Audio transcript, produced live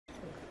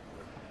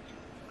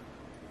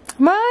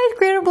My eyes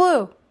green or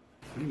blue?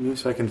 Can you move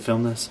so I can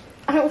film this?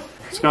 Oh.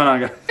 What's going on,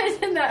 guys? I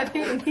did not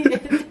think you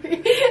needed to.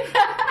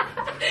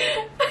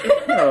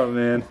 Oh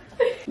man.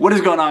 What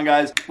is going on,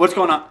 guys? What's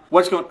going on?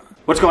 What's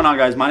going on,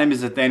 guys? My name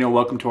is Nathaniel.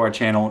 Welcome to our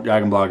channel,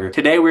 DragonBlogger.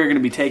 Today we're going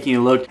to be taking a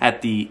look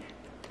at the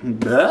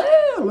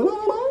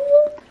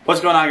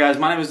What's going on, guys?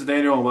 My name is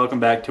Nathaniel and welcome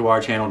back to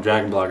our channel,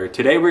 DragonBlogger.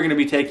 Today we're going to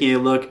be taking a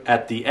look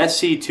at the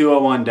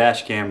SC201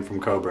 Dash Cam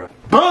from Cobra.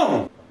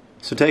 Boom!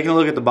 So taking a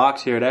look at the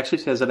box here, it actually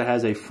says that it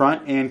has a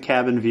front and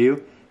cabin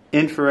view,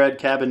 infrared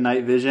cabin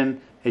night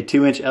vision, a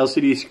 2-inch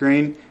LCD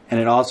screen,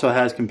 and it also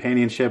has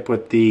companionship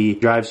with the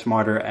Drive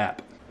Smarter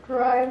app.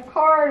 Drive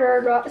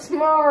harder, not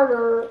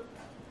smarter.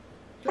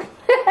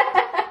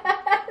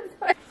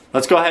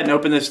 Let's go ahead and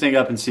open this thing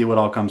up and see what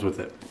all comes with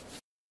it.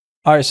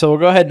 Alright, so we'll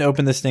go ahead and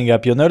open this thing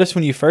up. You'll notice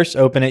when you first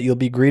open it, you'll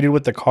be greeted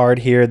with the card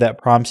here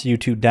that prompts you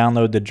to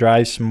download the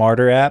Drive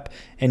Smarter app,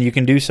 and you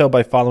can do so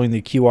by following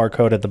the QR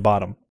code at the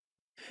bottom.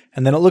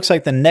 And then it looks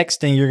like the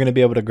next thing you're going to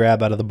be able to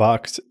grab out of the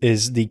box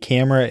is the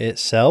camera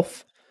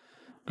itself.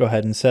 Go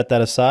ahead and set that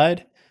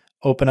aside.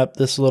 Open up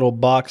this little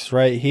box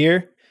right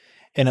here,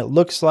 and it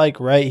looks like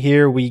right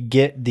here we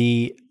get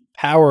the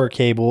power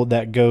cable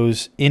that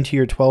goes into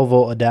your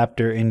 12-volt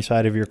adapter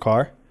inside of your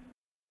car.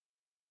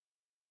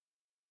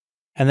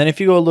 And then if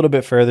you go a little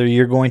bit further,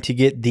 you're going to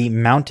get the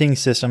mounting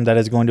system that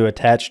is going to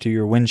attach to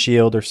your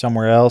windshield or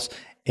somewhere else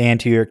and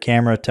to your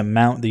camera to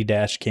mount the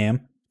dash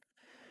cam.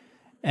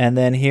 And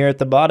then here at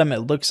the bottom, it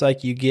looks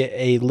like you get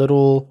a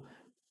little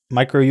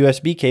micro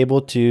USB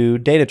cable to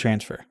data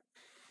transfer.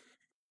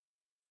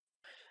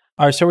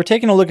 All right, so we're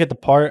taking a look at the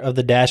part of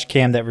the dash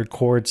cam that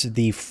records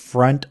the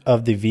front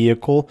of the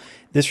vehicle.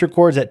 This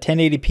records at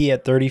 1080p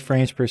at 30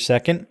 frames per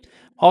second.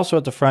 Also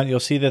at the front, you'll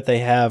see that they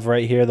have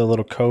right here the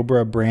little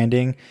Cobra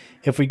branding.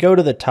 If we go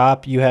to the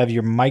top, you have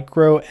your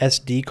micro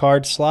SD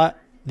card slot,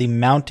 the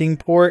mounting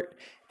port,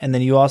 and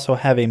then you also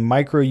have a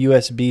micro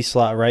USB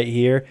slot right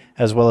here,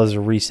 as well as a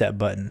reset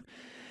button.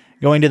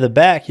 Going to the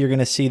back, you're going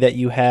to see that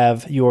you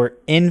have your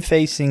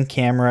in-facing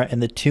camera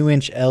and the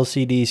 2-inch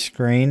LCD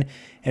screen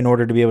in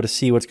order to be able to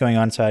see what's going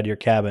on inside your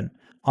cabin.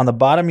 On the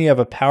bottom, you have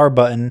a power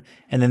button,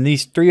 and then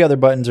these 3 other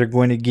buttons are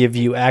going to give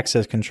you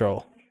access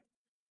control.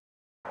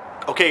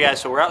 Okay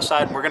guys, so we're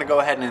outside and we're going to go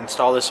ahead and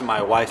install this in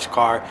my wife's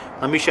car.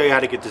 Let me show you how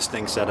to get this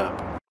thing set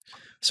up.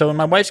 So in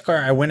my wife's car,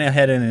 I went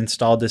ahead and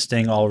installed this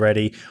thing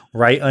already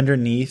right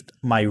underneath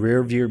my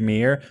rear view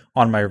mirror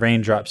on my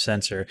raindrop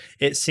sensor.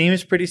 It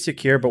seems pretty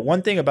secure, but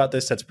one thing about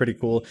this that's pretty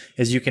cool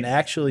is you can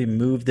actually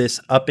move this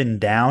up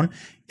and down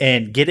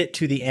and get it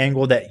to the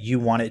angle that you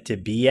want it to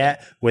be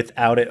at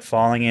without it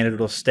falling, and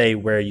it'll stay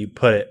where you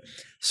put it.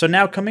 So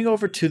now coming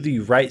over to the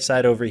right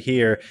side over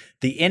here,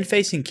 the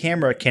in-facing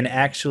camera can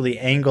actually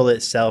angle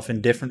itself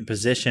in different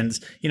positions.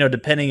 You know,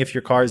 depending if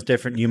your car is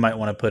different, you might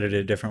want to put it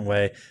a different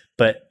way,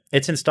 but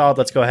it's installed.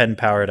 Let's go ahead and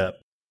power it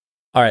up.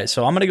 All right,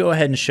 so I'm going to go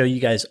ahead and show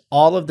you guys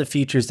all of the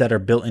features that are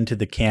built into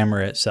the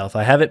camera itself.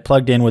 I have it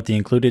plugged in with the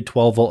included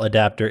 12-volt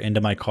adapter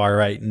into my car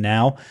right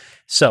now.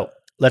 So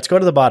let's go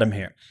to the bottom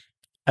here.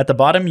 At the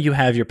bottom, you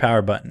have your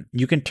power button.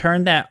 You can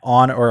turn that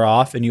on or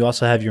off, and you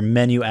also have your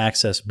menu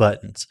access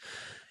buttons.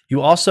 You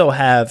also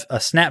have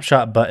a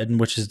snapshot button,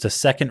 which is the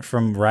second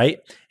from right,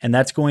 and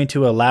that's going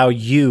to allow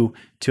you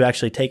to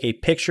actually take a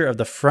picture of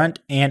the front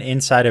and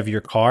inside of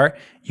your car.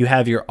 You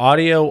have your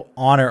audio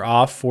on or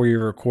off for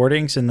your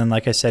recordings, and then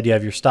like I said, you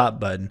have your stop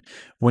button.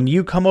 When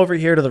you come over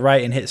here to the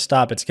right and hit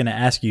stop, it's going to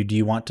ask you, do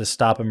you want to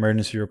stop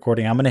emergency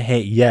recording? I'm going to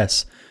hit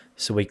yes,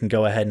 so we can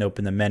go ahead and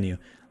open the menu.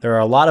 There are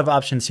a lot of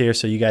options here,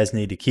 so you guys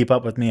need to keep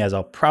up with me as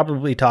I'll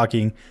probably be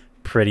talking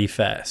pretty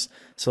fast.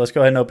 So let's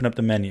go ahead and open up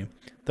the menu.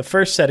 The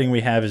first setting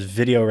we have is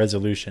video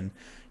resolution.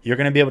 You're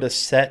going to be able to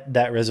set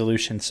that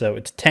resolution so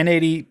it's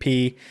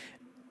 1080p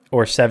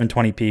or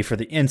 720p for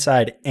the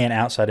inside and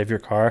outside of your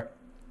car.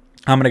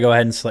 I'm going to go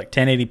ahead and select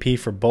 1080p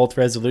for both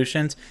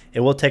resolutions. It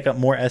will take up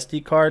more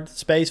SD card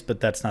space, but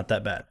that's not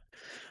that bad.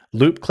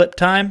 Loop clip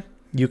time,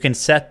 you can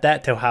set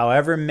that to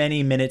however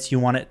many minutes you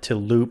want it to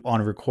loop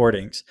on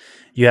recordings.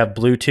 You have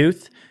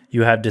Bluetooth,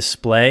 you have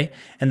display,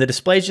 and the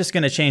display is just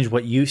going to change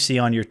what you see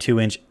on your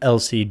 2-inch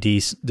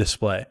LCD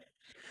display.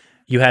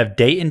 You have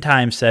date and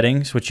time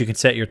settings, which you can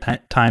set your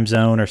time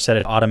zone or set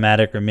it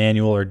automatic or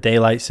manual or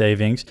daylight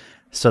savings.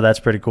 So that's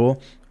pretty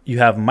cool. You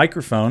have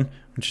microphone,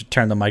 which you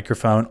turn the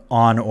microphone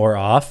on or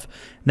off.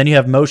 And then you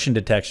have motion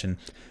detection.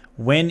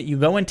 When you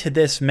go into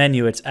this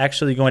menu, it's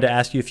actually going to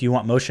ask you if you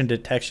want motion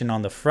detection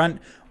on the front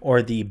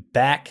or the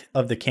back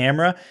of the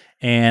camera.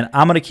 And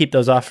I'm going to keep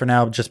those off for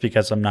now just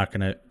because I'm not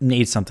going to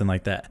need something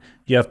like that.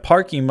 You have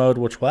parking mode,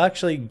 which will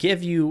actually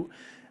give you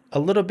a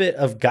little bit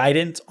of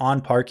guidance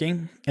on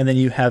parking, and then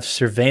you have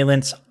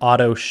surveillance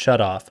auto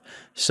shutoff.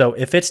 So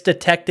if it's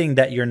detecting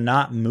that you're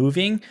not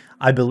moving,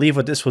 I believe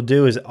what this will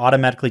do is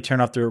automatically turn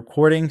off the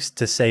recordings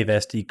to save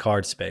SD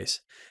card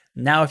space.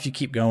 Now, if you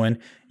keep going,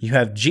 you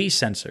have G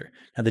sensor.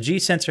 Now the G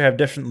sensor have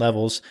different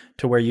levels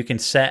to where you can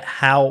set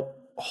how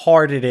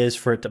hard it is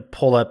for it to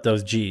pull up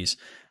those Gs.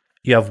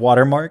 You have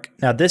watermark.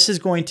 Now this is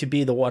going to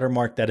be the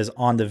watermark that is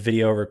on the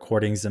video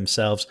recordings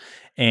themselves.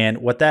 And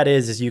what that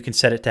is you can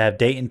set it to have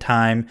date and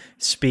time,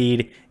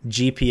 speed,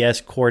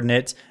 GPS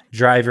coordinates,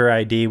 driver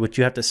ID, which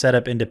you have to set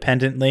up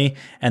independently,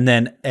 and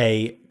then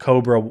a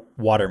Cobra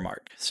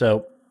watermark.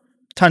 So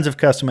tons of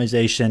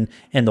customization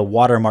in the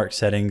watermark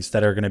settings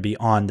that are going to be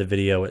on the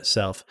video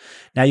itself.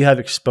 Now you have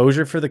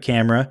exposure for the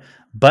camera,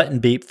 button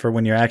beep for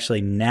when you're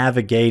actually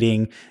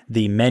navigating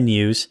the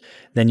menus.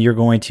 Then you're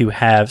going to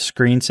have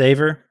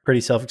screensaver,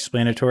 pretty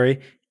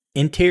self-explanatory.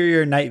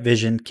 Interior night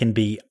vision can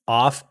be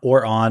off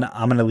or on.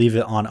 I'm going to leave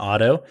it on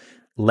auto.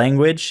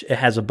 Language, it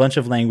has a bunch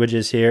of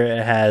languages here.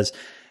 It has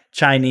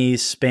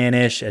Chinese,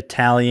 Spanish,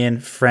 Italian,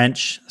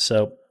 French.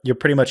 So you're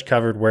pretty much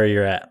covered where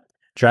you're at.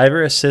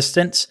 Driver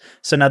assistance.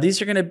 So now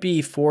these are going to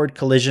be forward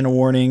collision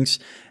warnings.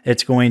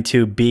 It's going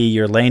to be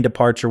your lane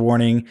departure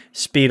warning,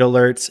 speed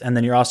alerts, and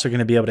then you're also going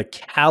to be able to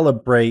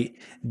calibrate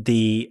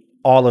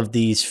all of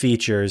these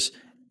features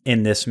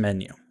in this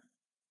menu.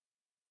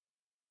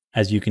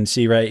 As you can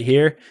see right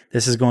here,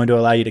 this is going to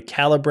allow you to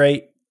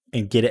calibrate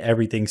and get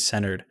everything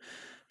centered.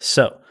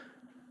 So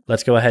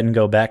let's go ahead and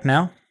go back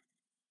now.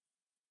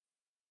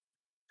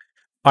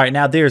 All right,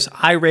 now there's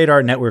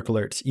iRadar network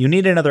alerts. You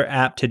need another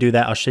app to do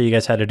that. I'll show you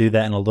guys how to do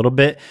that in a little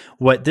bit.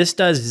 What this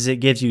does is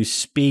it gives you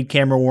speed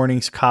camera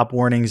warnings, cop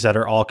warnings that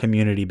are all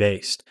community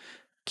based.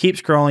 Keep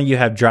scrolling, you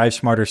have Drive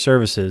Smarter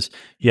services.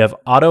 You have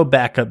auto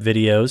backup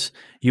videos.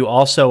 You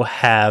also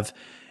have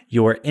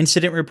your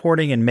incident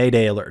reporting and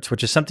Mayday alerts,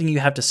 which is something you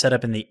have to set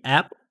up in the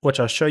app, which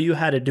I'll show you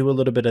how to do a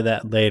little bit of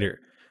that later.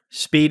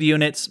 Speed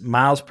units,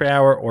 miles per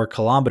hour or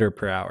kilometer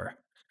per hour.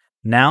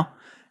 Now,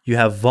 you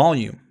have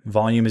volume.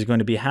 Volume is going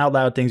to be how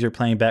loud things are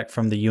playing back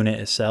from the unit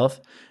itself.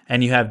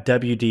 And you have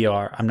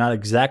WDR. I'm not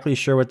exactly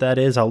sure what that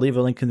is. I'll leave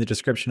a link in the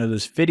description of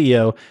this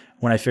video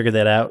when I figure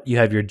that out. You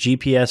have your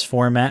GPS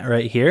format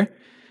right here.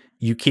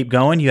 You keep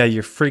going. You have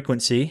your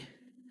frequency.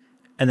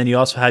 And then you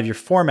also have your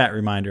format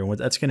reminder. And what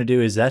that's going to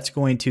do is that's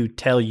going to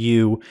tell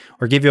you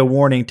or give you a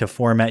warning to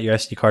format your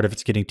SD card if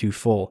it's getting too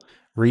full.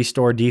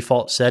 Restore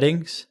default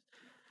settings.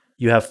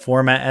 You have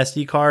format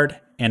SD card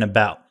and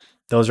about.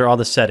 Those are all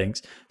the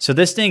settings. So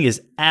this thing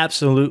is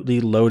absolutely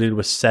loaded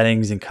with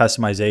settings and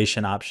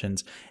customization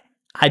options.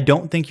 I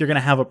don't think you're going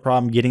to have a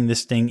problem getting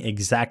this thing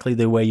exactly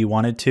the way you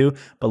wanted to,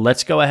 but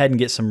let's go ahead and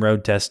get some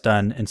road tests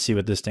done and see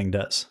what this thing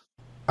does.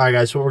 All right,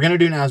 guys, so what we're going to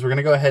do now is we're going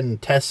to go ahead and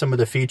test some of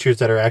the features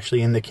that are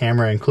actually in the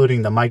camera,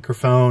 including the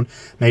microphone,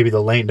 maybe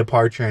the lane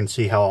departure, and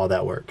see how all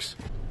that works.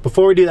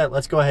 Before we do that,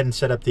 let's go ahead and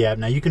set up the app.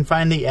 Now, you can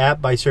find the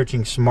app by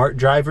searching Smart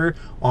Driver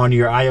on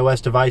your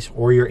iOS device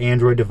or your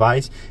Android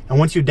device. And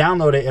once you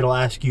download it, it'll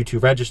ask you to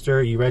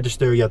register. You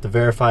register, you have to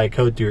verify a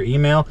code through your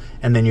email,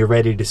 and then you're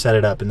ready to set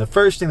it up. And the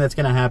first thing that's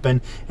going to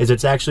happen is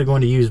it's actually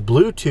going to use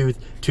Bluetooth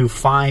to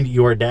find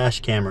your dash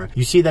camera.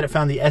 You see that it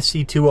found the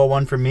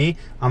SC201 for me.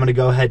 I'm going to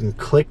go ahead and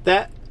click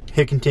that,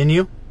 hit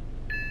continue.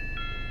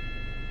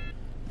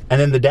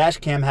 And then the dash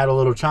cam had a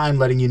little chime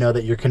letting you know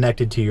that you're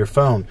connected to your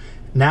phone.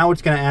 Now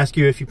it's going to ask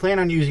you if you plan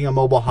on using a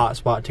mobile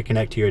hotspot to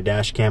connect to your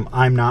dash cam.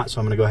 I'm not, so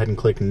I'm going to go ahead and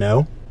click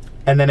no.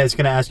 And then it's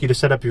going to ask you to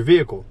set up your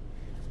vehicle.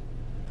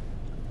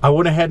 I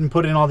went ahead and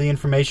put in all the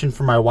information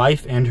for my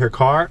wife and her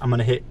car. I'm going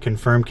to hit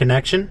confirm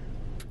connection.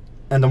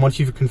 And then once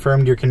you've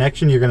confirmed your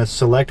connection, you're going to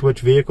select which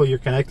vehicle you're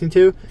connecting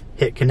to,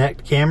 hit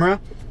connect camera,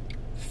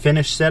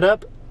 finish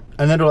setup,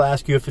 and then it'll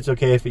ask you if it's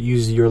okay if it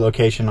uses your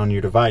location on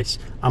your device.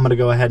 I'm going to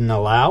go ahead and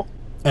allow.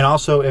 And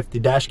also, if the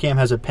dash cam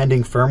has a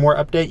pending firmware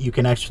update, you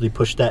can actually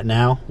push that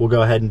now. We'll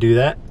go ahead and do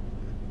that.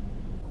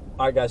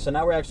 All right, guys, so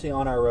now we're actually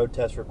on our road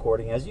test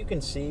recording. As you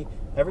can see,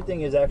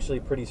 everything is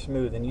actually pretty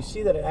smooth. And you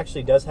see that it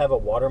actually does have a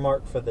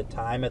watermark for the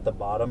time at the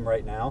bottom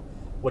right now,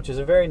 which is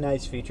a very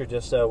nice feature,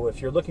 just so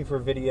if you're looking for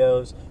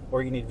videos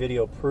or you need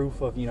video proof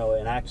of,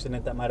 an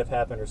accident that might have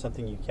happened or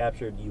something you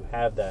captured, you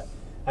have that.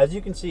 As you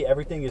can see,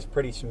 everything is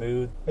pretty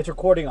smooth. It's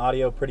recording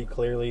audio pretty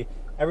clearly.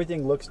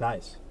 Everything looks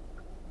nice.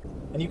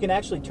 And you can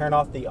actually turn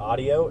off the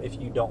audio if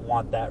you don't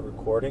want that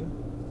recording.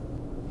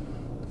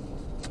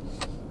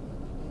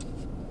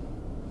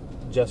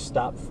 Just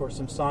stop for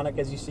some sonic,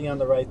 as you see on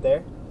the right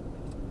there.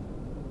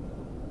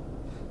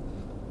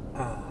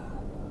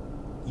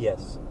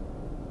 Yes.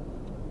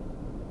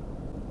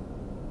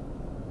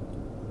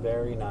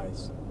 Very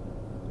nice.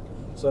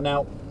 So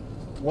now,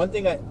 one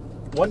thing I did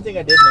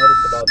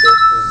notice about this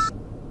is,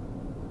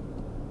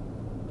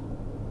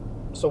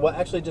 so what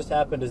actually just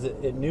happened is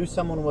it knew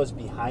someone was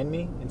behind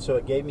me, and so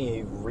it gave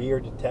me a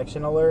rear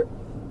detection alert.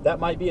 That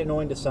might be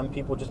annoying to some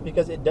people just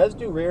because it does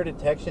do rear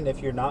detection if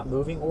you're not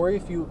moving or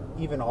if you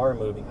even are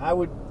moving. I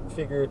would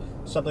figure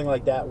something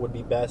like that would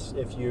be best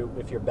if you're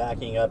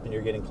backing up and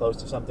you're getting close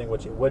to something,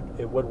 which it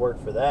would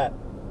work for that,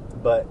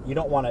 but you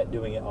don't want it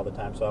doing it all the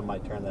time, so I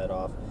might turn that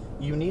off.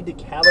 You need to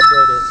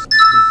calibrate it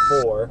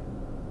before.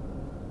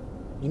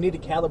 You need to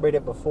calibrate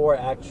it before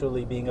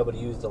actually being able to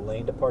use the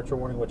lane departure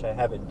warning, which I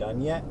haven't done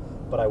yet,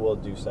 but I will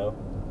do so.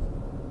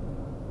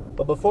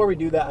 But before we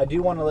do that, I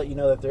do want to let you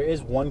know that there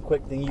is one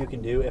quick thing you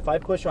can do. If I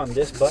push on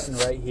this button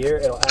right here,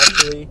 it'll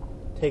actually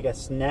take a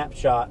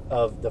snapshot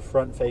of the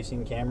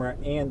front-facing camera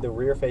and the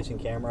rear-facing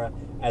camera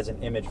as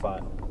an image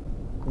file.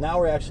 Now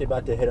we're actually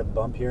about to hit a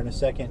bump here in a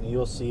second, and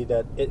you'll see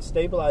that it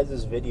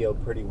stabilizes video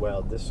pretty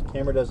well. This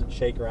camera doesn't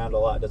shake around a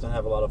lot, doesn't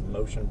have a lot of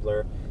motion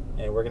blur,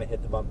 and we're going to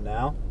hit the bump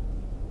now.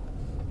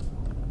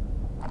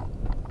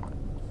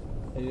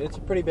 It's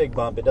a pretty big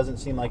bump. It doesn't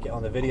seem like it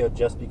on the video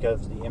just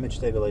because the image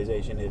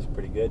stabilization is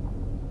pretty good.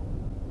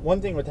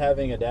 One thing with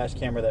having a dash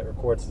camera that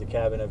records the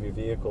cabin of your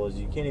vehicle is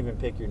you can't even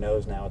pick your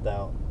nose now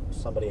without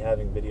somebody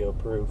having video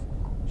proof,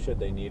 should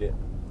they need it.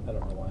 I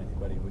don't know why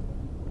anybody would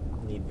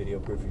need video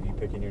proof of you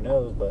picking your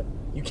nose, but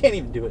you can't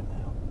even do it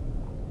now.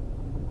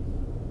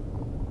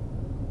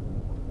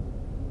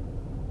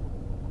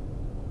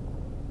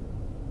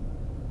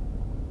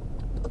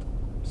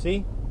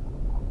 See?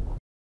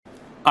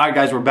 Alright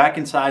guys, we're back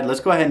inside. Let's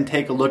go ahead and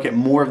take a look at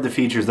more of the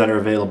features that are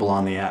available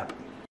on the app.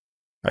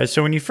 All right,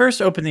 so when you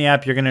first open the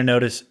app, you're going to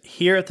notice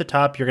here at the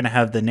top, you're going to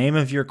have the name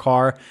of your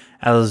car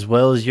as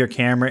well as your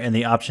camera and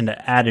the option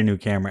to add a new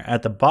camera.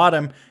 At the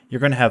bottom, you're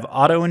going to have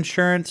auto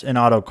insurance and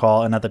auto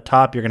call. And at the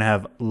top, you're going to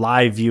have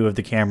live view of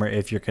the camera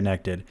if you're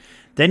connected.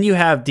 Then you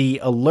have the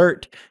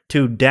alert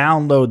to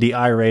download the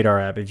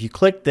iRadar app. If you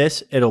click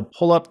this, it'll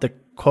pull up the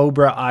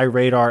Cobra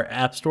iRadar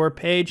App Store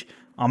page.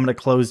 I'm going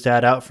to close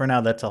that out for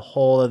now. That's a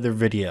whole other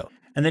video.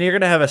 And then you're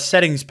going to have a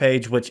settings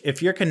page, which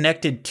if you're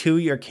connected to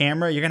your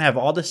camera, you're going to have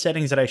all the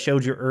settings that I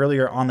showed you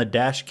earlier on the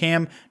dash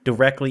cam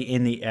directly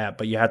in the app,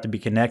 but you have to be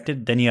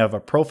connected. Then you have a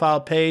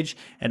profile page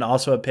and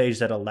also a page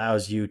that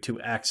allows you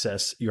to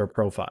access your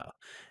profile.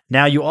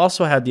 Now you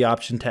also have the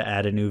option to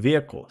add a new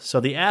vehicle. So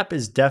the app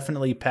is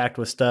definitely packed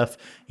with stuff.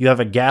 You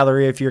have a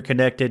gallery if you're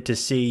connected to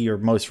see your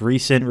most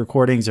recent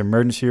recordings,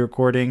 emergency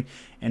recording,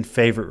 and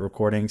favorite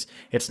recordings.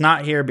 It's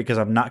not here because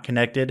I'm not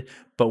connected,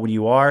 but when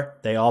you are,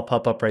 they all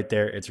pop up right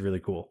there. It's really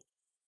cool.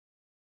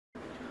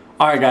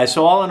 Alright guys,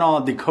 so all in all,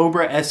 the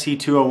Cobra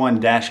SC201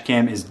 Dash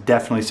Cam is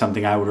definitely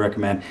something I would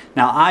recommend.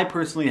 Now, I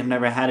personally have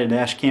never had a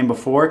dash cam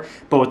before,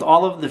 but with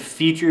all of the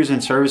features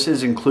and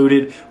services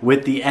included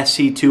with the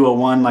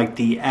SC201, like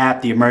the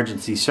app, the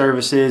emergency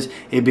services,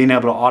 it being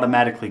able to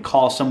automatically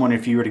call someone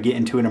if you were to get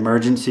into an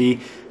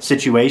emergency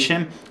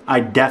situation,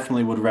 I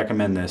definitely would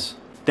recommend this.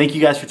 Thank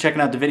you guys for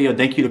checking out the video.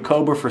 Thank you to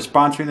Cobra for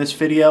sponsoring this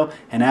video.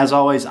 And as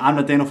always, I'm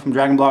Nathaniel from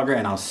DragonBlogger,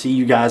 and I'll see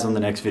you guys on the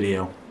next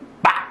video.